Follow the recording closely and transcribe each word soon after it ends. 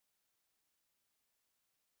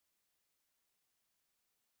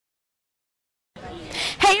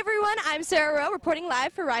Hey everyone, I'm Sara Rowe, reporting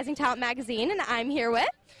live for Rising Talent Magazine, and I'm here with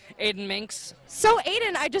AEDIN MINCKS. So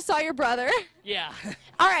AEDIN, I just saw your brother. Yeah.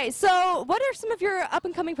 Alright, so what are some of your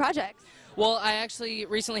up-and-coming projects? Well, I actually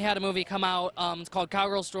recently had a movie come out. It's called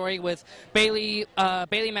Cowgirl Story with Bailey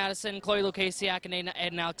Madison, Chloe Lucasiak, and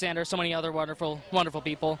Aiden Alexander, so many other wonderful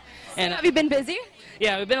people. And Have you been busy?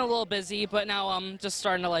 Yeah, we've been a little busy, but now I'm just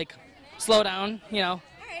starting to like slow down, you know.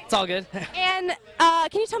 It's all good. And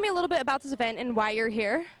can you tell me a little bit about this event and why you're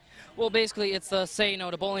here? Well, basically, it's the Say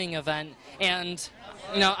No to Bullying event, and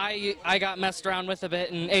you know, I got messed around with a bit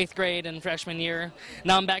in 8th grade and freshman year.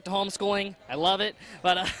 Now I'm back to homeschooling. I love it,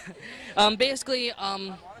 but basically,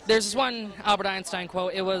 there's this one Albert Einstein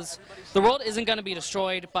quote. It was, "The world isn't going to be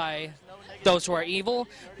destroyed by those who are evil,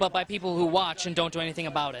 but by people who watch and don't do anything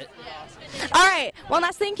about it." Alright, one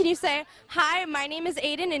last thing. Can you say, "Hi, my name is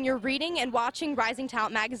AEDIN, and you're reading and watching Rising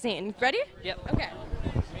Talent Magazine." Ready? Yep. Okay.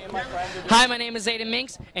 Hi, my name is AEDIN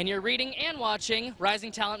MINCKS, and you're reading and watching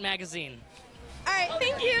Rising Talent Magazine. Alright,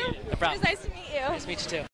 thank you. No problem. It was nice to meet you. Nice to meet you too.